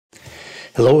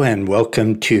Hello and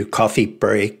welcome to Coffee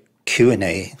Break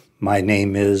Q&A. My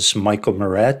name is Michael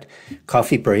Moret.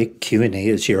 Coffee Break Q&A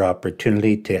is your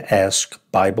opportunity to ask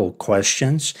Bible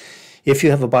questions. If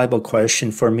you have a Bible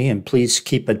question for me, and please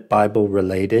keep it Bible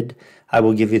related, I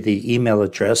will give you the email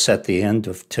address at the end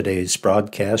of today's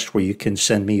broadcast where you can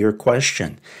send me your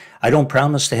question. I don't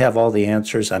promise to have all the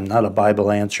answers. I'm not a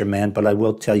Bible answer man, but I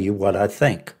will tell you what I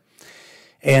think.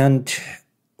 And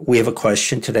we have a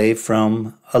question today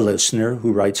from a listener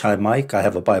who writes, "Hi, Mike, I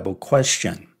have a Bible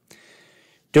question.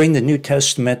 During the New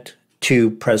Testament to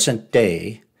present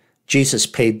day, Jesus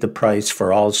paid the price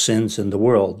for all sins in the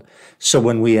world. So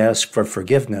when we ask for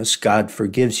forgiveness, God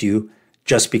forgives you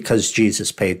just because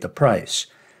Jesus paid the price.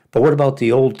 But what about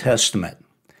the Old Testament?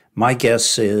 My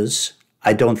guess is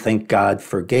I don't think God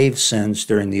forgave sins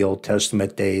during the Old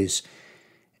Testament days,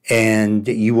 and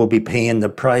you will be paying the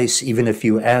price even if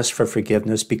you ask for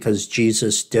forgiveness because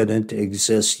Jesus didn't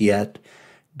exist yet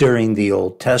during the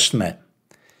Old Testament."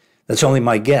 That's only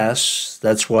my guess.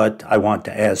 That's what I want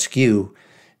to ask you.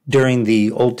 During the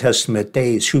Old Testament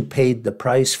days, who paid the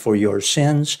price for your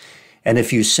sins? And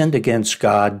if you sinned against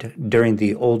God during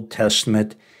the Old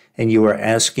Testament and you are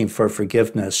asking for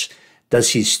forgiveness, does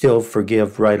he still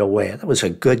forgive right away? That was a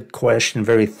good question,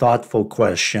 very thoughtful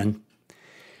question.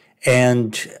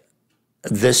 And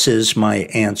this is my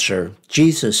answer.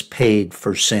 Jesus paid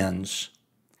for sins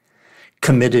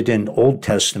committed in Old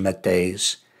Testament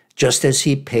days, just as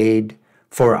he paid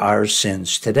for our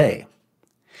sins today.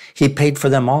 He paid for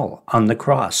them all on the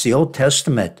cross. The Old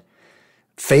Testament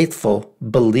faithful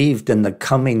believed in the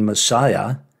coming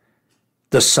Messiah,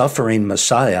 the suffering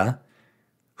Messiah,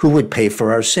 who would pay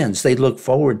for our sins. They looked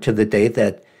forward to the day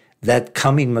that that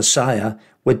coming Messiah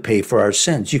would pay for our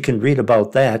sins. You can read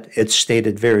about that. It's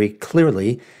stated very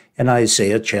clearly in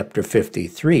Isaiah chapter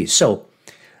 53. So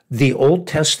the Old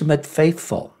Testament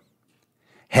faithful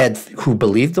who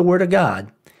believed the word of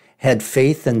God had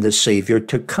faith in the Savior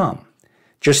to come,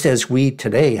 just as we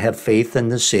today have faith in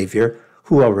the Savior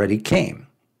who already came.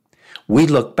 We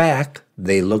look back,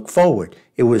 they look forward.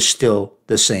 It was still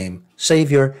the same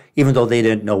Savior, even though they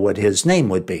didn't know what his name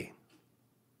would be.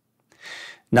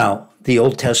 Now, the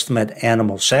Old Testament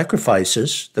animal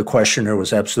sacrifices, the questioner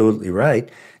was absolutely right,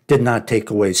 did not take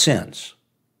away sins.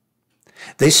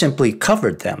 They simply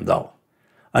covered them, though,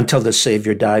 until the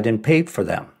Savior died and paid for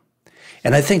them.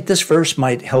 And I think this verse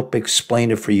might help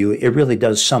explain it for you. It really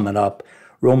does sum it up.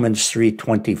 Romans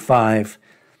 3:25,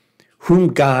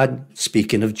 whom God,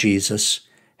 speaking of Jesus,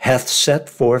 hath set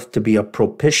forth to be a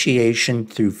propitiation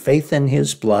through faith in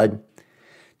his blood,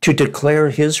 to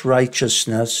declare his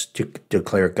righteousness, to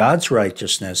declare God's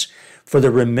righteousness for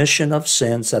the remission of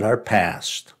sins that are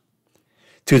past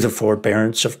through the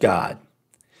forbearance of God.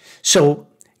 So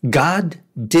God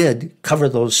did cover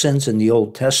those sins in the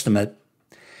Old Testament,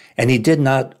 and he did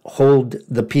not hold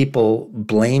the people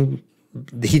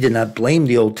he did not blame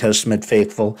the Old Testament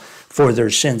faithful for their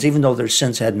sins, even though their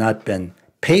sins had not been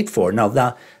paid for. Now,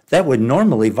 that would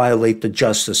normally violate the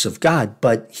justice of God,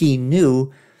 but he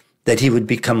knew that he would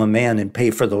become a man and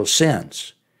pay for those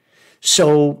sins.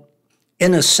 So,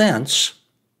 in a sense,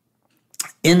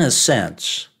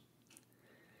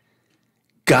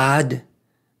 God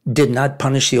did not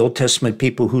punish the Old Testament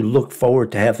people who looked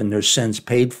forward to having their sins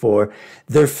paid for.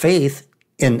 Their faith,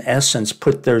 in essence,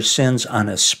 put their sins on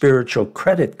a spiritual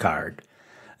credit card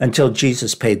until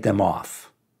Jesus paid them off.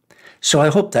 So I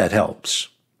hope that helps.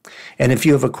 And if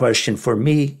you have a question for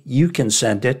me, you can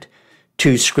send it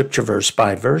to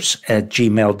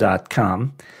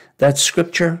scriptureversebyverse@gmail.com. That's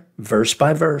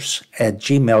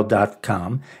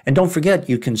scriptureversebyverse@gmail.com. And don't forget,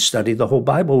 you can study the whole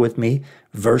Bible with me,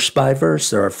 verse by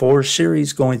verse. There are 4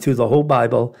 series going through the whole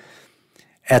Bible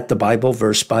at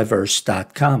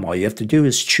thebibleversebyverse.com. All you have to do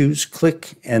is choose,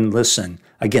 click, and listen.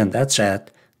 Again, that's at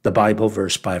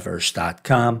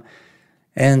thebibleversebyverse.com.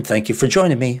 And thank you for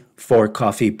joining me for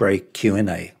Coffee Break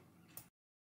Q&A.